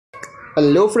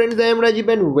Hello friends, I am Rajiv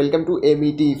and welcome to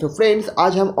MET. So friends,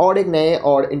 आज हम और एक नए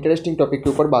और इंटरेस्टिंग टॉपिक के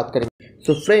ऊपर बात करेंगे।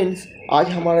 सो फ्रेंड्स, आज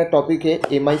हमारा टॉपिक है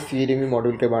Mi-Czme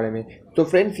मॉड्यूल के बारे में। तो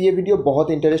फ्रेंड्स, ये वीडियो बहुत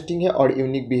इंटरेस्टिंग है और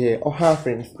यूनिक भी है, और हाँ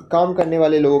फ्रेंड्स, काम करने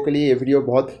वाले लोगों के लिए ये वीडियो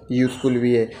बहुत यूज़फुल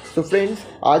भी है। सो फ्रेंड्स,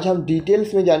 आज हम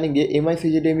डिटेल्स में जानेंगे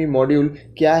Mi-Czme मॉड्यूल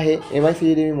क्या है,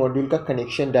 Mi-Czme मॉड्यूल का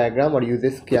कनेक्शन डायग्राम और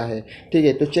यूजेस क्या है। ठीक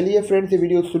है, तो चलिए फ्रेंड्स, ये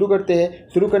वीडियो शुरू करते हैं।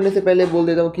 शुरू करने से पहले बोल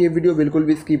देता हूँ कि ये वीडियो बिल्कुल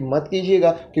भी स्किप मत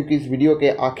कीजिएगा, क्योंकि इस वीडियो के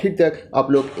आखिर तक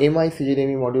आप लोग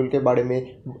Mi-Czme मॉड्यूल के बारे में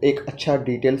एक अच्छा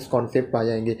डिटेल्स कॉन्सेप्ट पा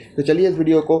जाएंगे। तो चलिए इस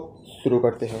वीडियो को शुरू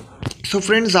करते हैं। सो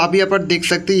फ्रेंड्स, आप यहाँ पर देख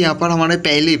सकते हैं, यहाँ पर हमारे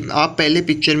पहले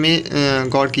पिक्चर में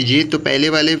गौर कीजिए। तो पहले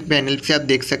वाले पैनल से आप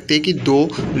देख सकते हैं कि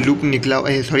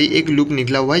एक लूप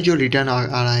निकला हुआ है जो रिटर्न आ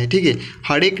रहा है। ठीक है,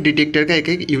 हर एक डिटेक्टर का एक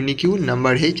एक यूनिक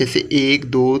नंबर है, जैसे 1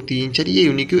 2 3 4 ये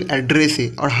यूनिक एड्रेस है,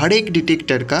 और हर एक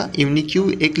डिटेक्टर का यूनिक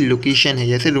एक लोकेशन है,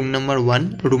 जैसे room number 1,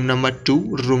 room number 2,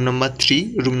 room number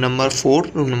 3, room number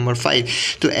 4, room number 5।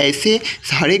 तो ऐसे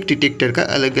हर एक डिटेक्टर का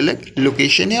अलग अलग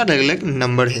लोकेशन है और अलग अलग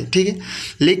नंबर है। ठीक है,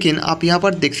 लेकिन आप यहाँ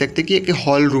पर देख सकते हैं कि एक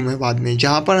हॉल रूम है बाद में,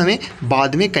 जहाँ पर हमें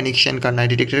बाद में कनेक्शन करना है,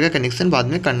 डिटेक्टर का कनेक्शन बाद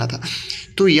में करना था।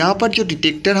 तो यहाँ पर जो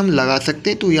डिटेक्टर हम लगा सकते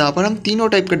हैं, तो यहाँ पर हम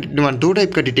दो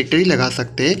टाइप का डिटेक्टर ही लगा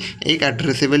सकते हैं। एक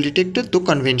एड्रेसेबल डिटेक्टर, दो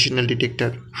कन्वेंशनल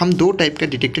डिटेक्टर। हम दो टाइप का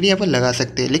डिटेक्टर यहाँ पर लगा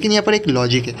सकते हैं, लेकिन यहाँ पर एक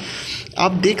लॉजिक है।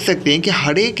 आप देख सकते हैं कि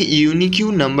हर एक यूनिक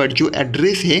नंबर जो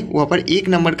एड्रेस है, वहाँ पर एक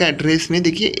नंबर का एड्रेस में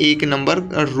देखिए एक नंबर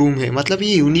रूम है, मतलब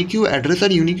ये यूनिक एड्रेस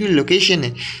और यूनिक लोकेशन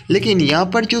है। लेकिन यहाँ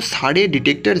पर जो सारे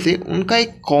डिटेक्टर्स है उनका एक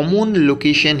कॉमन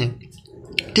लोकेशन है।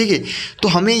 ठीक है, तो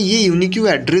हमें ये यूनिक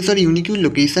एड्रेस और यूनिक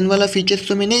लोकेशन वाला फीचर्स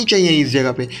तो हमें नहीं चाहिए इस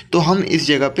जगह पे, तो हम इस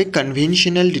जगह पे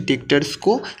कन्वेंशनल डिटेक्टर्स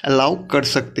को अलाउ कर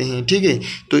सकते हैं। ठीक है,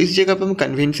 तो इस जगह पे हम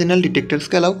कन्वेंशनल डिटेक्टर्स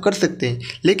को अलाउ कर सकते हैं।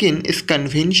 लेकिन इस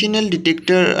कन्वेंशनल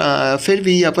डिटेक्टर फिर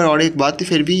भी यहाँ पर और एक बात,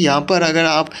 फिर भी यहाँ पर अगर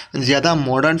आप ज़्यादा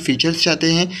मॉडर्न फीचर्स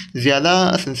चाहते हैं, ज़्यादा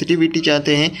सेंसिटिविटी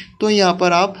चाहते हैं, तो यहाँ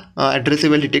पर आप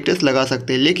एड्रेसेबल डिटेक्टर्स लगा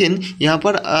सकते हैं। लेकिन यहाँ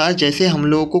पर जैसे हम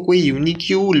लोगों को कोई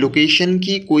यूनिक लोकेशन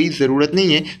की कोई ज़रूरत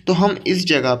नहीं है, तो हम इस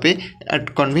जगह पे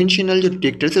कन्वेंशनल जो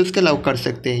डिटेक्टर्स है उसके अलाउ कर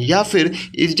सकते हैं। या फिर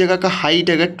इस जगह का हाइट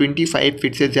अगर 25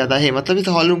 फीट से ज़्यादा है, मतलब इस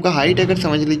हॉल रूम का हाइट अगर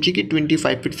समझ लीजिए कि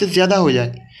 25 फीट से ज़्यादा हो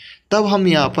जाए, तब हम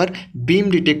यहाँ पर बीम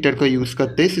डिटेक्टर का यूज़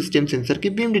करते हैं, सिस्टम सेंसर के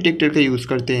बीम डिटेक्टर का यूज़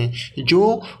करते हैं,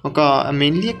 जो का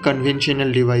मेनली एक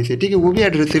कन्वेंशनल डिवाइस है। ठीक है, वो भी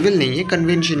एड्रेसेबल नहीं है,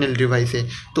 कन्वेंशनल डिवाइस है।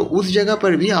 तो उस जगह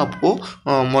पर भी आपको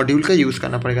मॉड्यूल का यूज़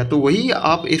करना पड़ेगा। तो वही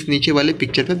आप इस नीचे वाले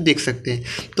पिक्चर पर देख सकते हैं।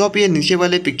 तो आप ये नीचे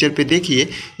वाले पिक्चर पर देखिए,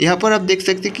 यहाँ पर आप देख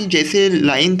सकते हैं कि जैसे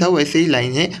लाइन था वैसे ही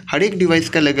लाइन है। हर एक डिवाइस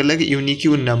का अलग अलग यूनिक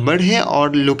नंबर है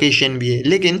और लोकेशन भी है।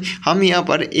 लेकिन हम यहाँ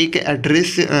पर एक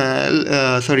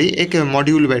एक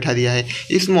मॉड्यूल बैठा दिया है।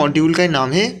 इस मॉड्यूल का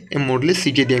नाम है Morley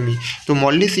CJDME। तो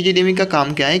Morley CJDME का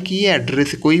काम क्या है कि ये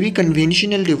एड्रेस कोई भी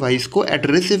कन्वेंशनल डिवाइस को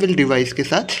एड्रेसेबल डिवाइस के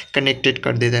साथ कनेक्टेड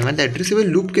कर देता है, मतलब एड्रेसेबल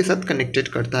लूप के साथ कनेक्टेड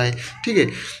करता है। ठीक है,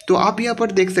 तो आप यहाँ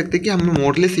पर देख सकते हैं कि हमने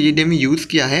Morley CJDME यूज़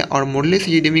किया है, और Morley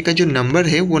CJDME का जो नंबर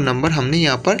है वो नंबर हमने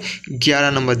यहाँ पर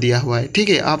 11 नंबर दिया हुआ है। ठीक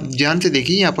है, आप ध्यान से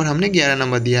देखिए, यहाँ पर हमने 11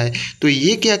 नंबर दिया है। तो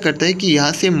ये क्या करता है कि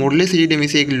यहाँ से Morley CJDME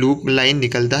से एक लूप लाइन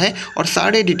निकलता है, और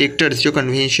सारे डिटेक्टर्स जो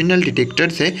कन्वेंशनल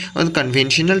डिटेक्टर्स है, और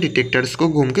कन्वेंशनल डिटेक्टर्स को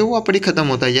घूम के वो पर ही ख़त्म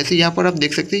होता है। जैसे यहाँ पर आप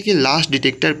देख सकते हैं कि लास्ट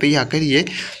डिटेक्टर पे ही आकर ये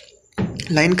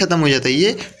लाइन ख़त्म हो जाता है।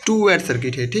 ये 2 वायर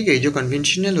सर्किट है। ठीक है, जो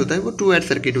कन्वेंशनल होता है वो 2 वायर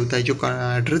सर्किट होता है, जो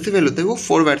एड्रेसेबल होता है वो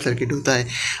 4 वायर सर्किट होता है।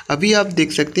 अभी आप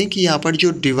देख सकते हैं कि यहाँ पर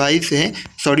जो डिवाइस है,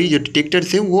 जो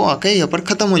डिटेक्टर्स है, वो आकर यहाँ पर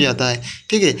ख़त्म हो जाता है।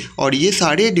 ठीक है, और ये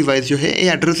सारे डिवाइस जो है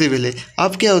ये एड्रेसेबल है।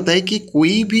 अब क्या होता है कि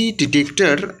कोई भी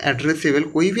डिटेक्टर एड्रेसेबल,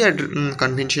 कोई भी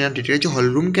कन्वेंशनल डिटेक्टर जो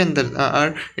हॉल रूम के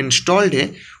अंदर इंस्टॉल्ड है,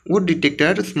 वो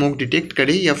डिटेक्टर स्मोक डिटेक्ट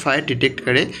करे या फायर डिटेक्ट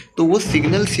करे, तो वो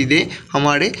सिग्नल सीधे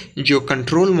हमारे जो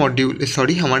कंट्रोल मॉड्यूल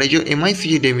हमारे जो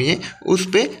Mi-Czme है उस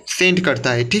पर सेंड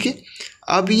करता है। ठीक है,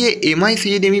 अब ये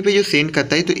Mi-Czme पे जो सेंड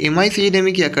करता है, तो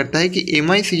Mi-Czme क्या करता है कि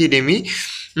Mi-Czme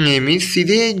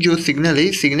सीधे जो सिग्नल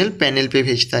है, सिग्नल पैनल पे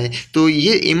भेजता है। तो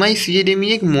ये Mi-Czme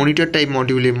एक मॉनिटर टाइप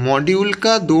मॉड्यूल है। मॉड्यूल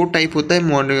का 2 टाइप होता है,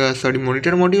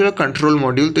 मॉनिटर मॉड्यूल और कंट्रोल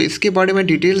मॉड्यूल। तो इसके बारे में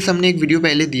डिटेल्स हमने एक वीडियो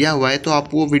पहले दिया हुआ है, तो आप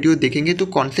वो वीडियो देखेंगे तो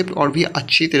कॉन्सेप्ट और भी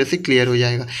अच्छी तरह से क्लियर हो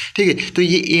जाएगा। ठीक है, तो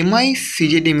ये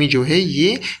Mi-Czme जो है,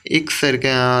 ये एक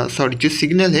जो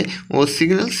सिग्नल है वो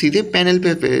सिग्नल सीधे पैनल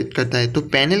पे करता है। तो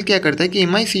पैनल क्या करता है कि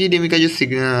Mi-Czme का जो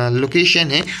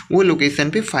लोकेशन है वो लोकेशन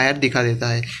पे फायर दिखा देता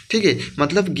है। ठीक है,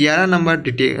 मतलब 11 नंबर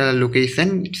लोकेशन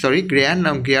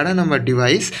 11 नंबर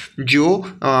डिवाइस जो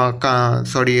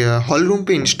हॉल रूम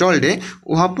पे इंस्टॉल्ड है,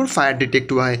 वहाँ पर फायर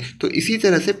डिटेक्ट हुआ है। तो इसी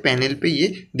तरह से पैनल पे ये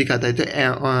दिखाता है, तो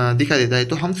दिखा देता है।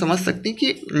 तो हम समझ सकते हैं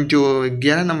कि जो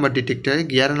 11 नंबर डिटेक्टर है,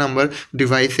 11 नंबर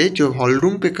डिवाइस है जो हॉल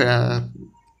रूम पे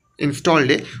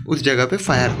इंस्टॉल्ड है उस जगह पे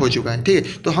फायर हो चुका है, ठीक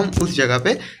है। तो हम उस जगह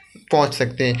पे पहुंच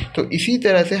सकते हैं। तो इसी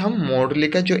तरह से हम मॉडले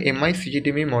का जो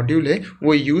MI-CGDMI मॉड्यूल है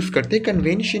वो यूज़ करते हैं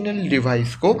कन्वेंशनल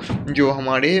डिवाइस को, जो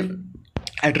हमारे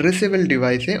एड्रेसेबल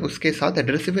डिवाइस है उसके साथ,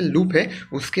 एड्रेसेबल लूप है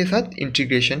उसके साथ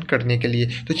इंटीग्रेशन करने के लिए।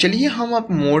 तो चलिए हम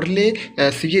आप मॉडले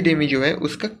CGDMI जो है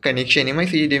उसका कनेक्शन,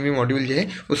 MI-CGDMI मॉड्यूल जो है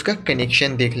उसका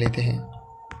कनेक्शन देख लेते हैं।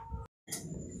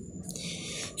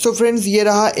 सो फ्रेंड्स, ये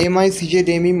रहा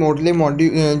MI-CGDMI मॉडल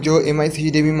मॉड्यूल, जो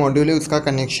MI-CGDMI मॉड्यूल है उसका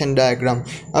कनेक्शन डायग्राम।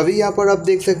 अभी यहाँ पर आप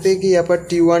देख सकते हैं कि यहाँ पर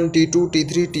T1, T2,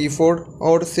 T3, T4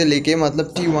 और से लेके,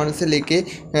 मतलब T1 से लेके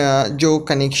जो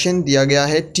कनेक्शन दिया गया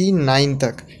है T9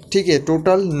 तक, ठीक है।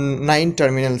 टोटल 9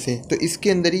 टर्मिनल से, तो इसके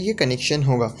अंदर ही ये कनेक्शन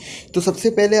होगा। तो सबसे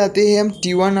पहले आते हैं हम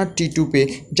T1 और T2 पे,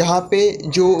 जहाँ पे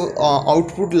जो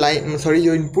आउटपुट लाइन,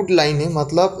 जो इनपुट लाइन है,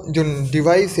 मतलब जो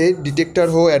डिवाइस है, डिटेक्टर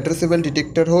हो, एड्रेसेबल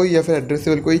डिटेक्टर हो या फिर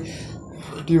एड्रेसेबल कोई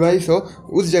डिवाइस हो,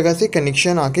 उस जगह से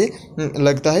कनेक्शन आके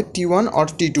लगता है T1 और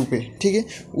T2 पे, ठीक है।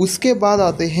 उसके बाद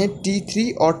आते हैं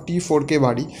T3 और T4 के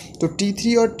बारी। तो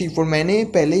T3 और T4 मैंने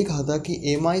पहले ही कहा था कि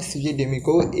MI-CGDMI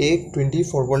को एक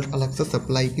 24 वोल्ट अलग से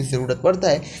सप्लाई की ज़रूरत पड़ता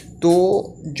है। तो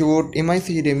जो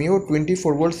MI-CGDMI हो 24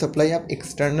 वोल्ट सप्लाई आप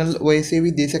एक्सटर्नल वैसे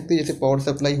भी दे सकते हैं, जैसे पावर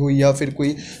सप्लाई हुई या फिर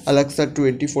कोई अलग सा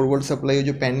 24 वोल्ट सप्लाई हो,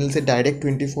 जो पैनल से डायरेक्ट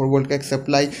 24 वोल्ट का एक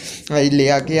सप्लाई ले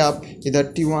आके आप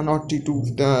इधर T1 और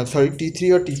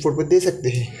T3 और T4 पर दे सकते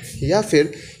हैं, या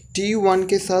फिर T1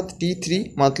 के साथ T3,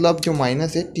 मतलब जो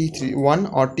माइनस है T1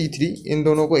 और T3, इन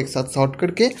दोनों को एक साथ शॉर्ट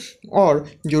करके, और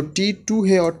जो T2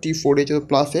 है और T4 है जो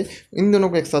प्लस है, इन दोनों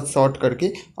को एक साथ शॉर्ट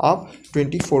करके आप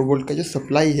 24 वोल्ट का जो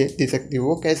सप्लाई है दे सकते हो।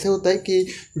 वो कैसे होता है कि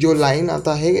जो लाइन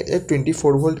आता है 24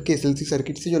 वोल्ट के SLC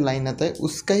सर्किट से जो लाइन आता है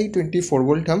उसका ही 24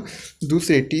 वोल्ट हम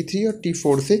दूसरे T3 और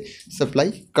T4 से सप्लाई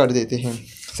कर देते हैं,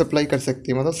 सप्लाई कर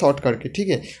सकते हैं, मतलब शॉर्ट करके, ठीक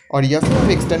है। और या फिर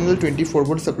हम एक्सटर्नल 24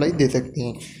 वोल्ट सप्लाई दे सकते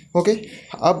हैं, ओके।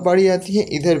 अब बारी आती है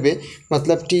इधर पे,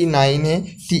 मतलब T9 है,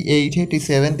 T8 है,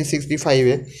 T7, T6, T5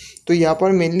 है। तो यहाँ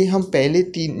पर मेनली हम पहले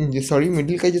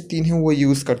मिडिल का जो 3 है वो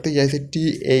यूज़ करते हैं, जैसे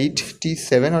T8,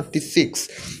 T7 और T6।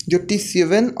 जो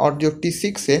T7 और जो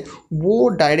T6 है वो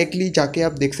डायरेक्टली जाके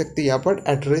आप देख सकते हैं यहाँ पर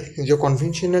एड्रेस, जो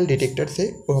कन्वेंशनल डिटेक्टर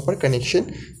से वहाँ पर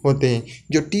कनेक्शन होते हैं।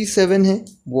 जो T7 है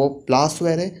वो प्लस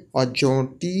वायर है और जो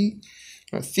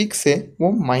T6 है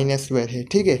वो माइनस वायर है,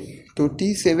 ठीक है। तो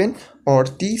T7 और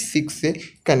T6 से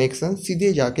कनेक्शन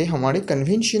सीधे जाके हमारे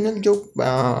कन्वेंशनल जो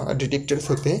डिटेक्टर्स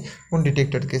होते हैं उन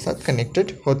डिटेक्टर के साथ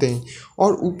कनेक्टेड होते हैं।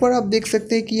 और ऊपर आप देख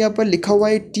सकते हैं कि यहाँ पर लिखा हुआ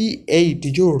है T8,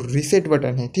 जो रीसेट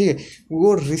बटन है, ठीक है।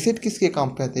 वो रीसेट किसके काम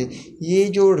पे आते हैं? ये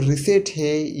जो रीसेट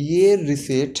है, ये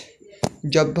रीसेट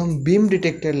जब हम बीम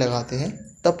डिटेक्टर लगाते हैं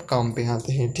तब काम पे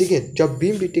आते हैं, ठीक है। जब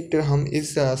बीम डिटेक्टर हम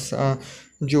इस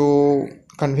जो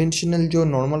कन्वेंशनल जो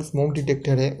नॉर्मल स्मोक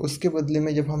डिटेक्टर है उसके बदले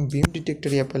में जब हम बीम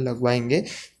डिटेक्टर यहाँ पर लगवाएंगे,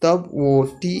 तब वो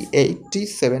T8,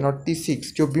 T7 और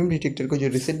T6 जो बीम डिटेक्टर को जो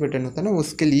रीसेट बटन होता है ना,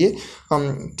 उसके लिए हम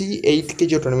T8 के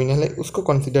जो टर्मिनल है उसको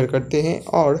कंसिडर करते हैं,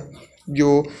 और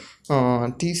जो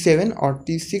T7 और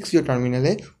T6 जो टर्मिनल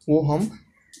है वो हम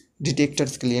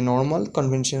डिटेक्टर्स के लिए, नॉर्मल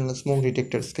कन्वेंशनल स्मोक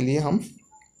डिटेक्टर्स के लिए हम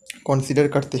कंसिडर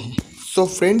करते हैं। सो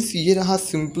फ्रेंड्स, ये रहा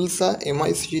सिंपल सा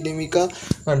MI-CGDMI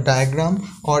का डायग्राम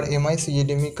और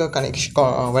MI-CGDMI का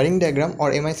कनेक्शन वायरिंग डायग्राम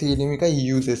और MI-CGDMI का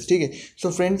यूजेस, ठीक है। सो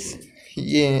फ्रेंड्स,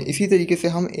 ये इसी तरीके से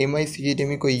हम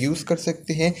MI-CGDMI को यूज़ कर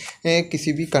सकते हैं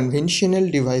किसी भी कन्वेंशनल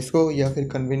डिवाइस को या फिर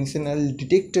कन्वेंशनल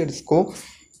डिटेक्टर्स को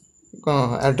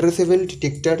addressable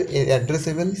detector,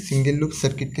 addressable single loop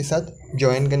circuit के साथ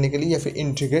ज्वाइन करने के लिए या फिर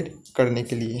इंटीग्रेट करने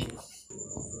के लिए।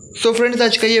 सो फ्रेंड्स,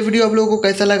 आज का ये वीडियो आप लोगों को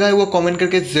कैसा लगा है वो कमेंट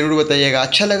करके ज़रूर बताइएगा।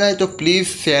 अच्छा लगा है तो प्लीज़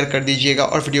शेयर कर दीजिएगा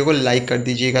और वीडियो को लाइक कर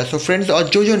दीजिएगा। सो फ्रेंड्स, और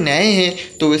जो नए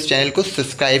हैं तो इस चैनल को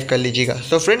सब्सक्राइब कर लीजिएगा।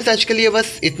 सो फ्रेंड्स, आज के लिए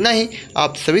बस इतना ही।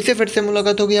 आप सभी से फिर से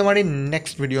मुलाकात होगी हमारी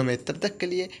नेक्स्ट वीडियो में। तब तक के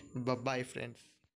लिए बाय बाय फ्रेंड्स।